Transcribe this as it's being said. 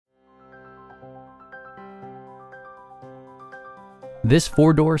This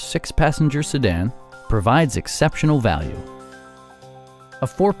four-door, six-passenger sedan provides exceptional value. A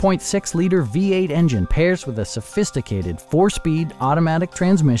 4.6-liter V8 engine pairs with a sophisticated four-speed automatic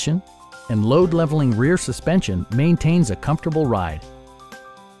transmission, and load-leveling rear suspension maintains a comfortable ride.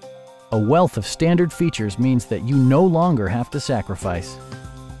 A wealth of standard features means that you no longer have to sacrifice,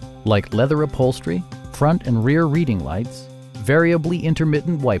 like leather upholstery, front and rear reading lights, variably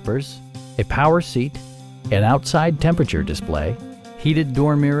intermittent wipers, a power seat, an outside temperature display, heated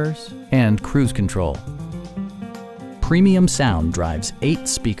door mirrors, and cruise control. Premium sound drives 8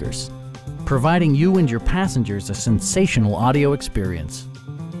 speakers, providing you and your passengers a sensational audio experience.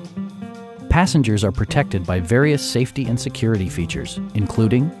 Passengers are protected by various safety and security features,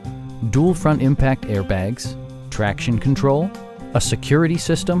 including dual front impact airbags, traction control, a security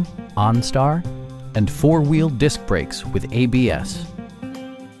system, OnStar, and 4-wheel disc brakes with ABS.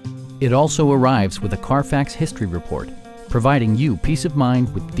 It also arrives with a Carfax history report, providing you peace of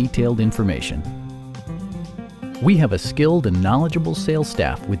mind with detailed information. We have a skilled and knowledgeable sales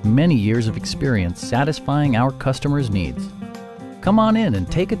staff with many years of experience satisfying our customers' needs. Come on in and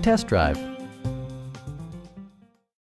take a test drive.